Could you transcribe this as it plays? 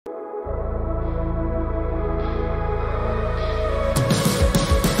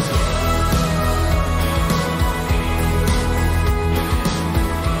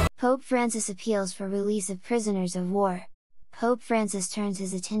Pope Francis appeals for release of prisoners of war. Pope Francis turns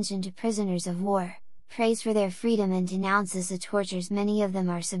his attention to prisoners of war, prays for their freedom and denounces the tortures many of them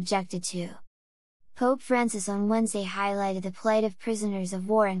are subjected to. Pope Francis on Wednesday highlighted the plight of prisoners of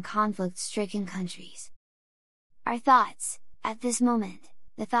war in conflict-stricken countries. Our thoughts, at this moment,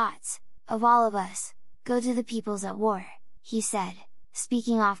 the thoughts, of all of us, go to the peoples at war, he said,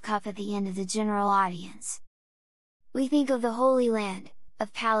 speaking off cuff at the end of the general audience. We think of the Holy Land,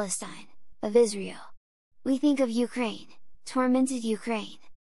 of Palestine, of Israel. We think of Ukraine, tormented Ukraine.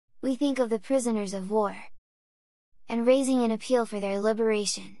 We think of the prisoners of war. And raising an appeal for their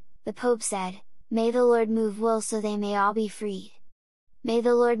liberation, the Pope said, "May the Lord move will so they may all be freed. May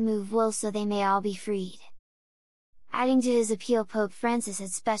the Lord move will so they may all be freed." Adding to his appeal, Pope Francis had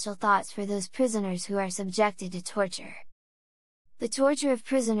special thoughts for those prisoners who are subjected to torture. The torture of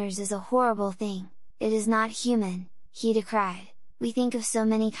prisoners is a horrible thing, it is not human, he decried. We think of so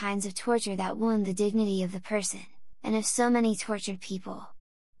many kinds of torture that wound the dignity of the person, and of so many tortured people.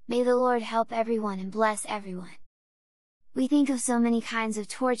 May the Lord help everyone and bless everyone. We think of so many kinds of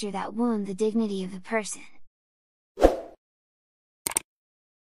torture that wound the dignity of the person,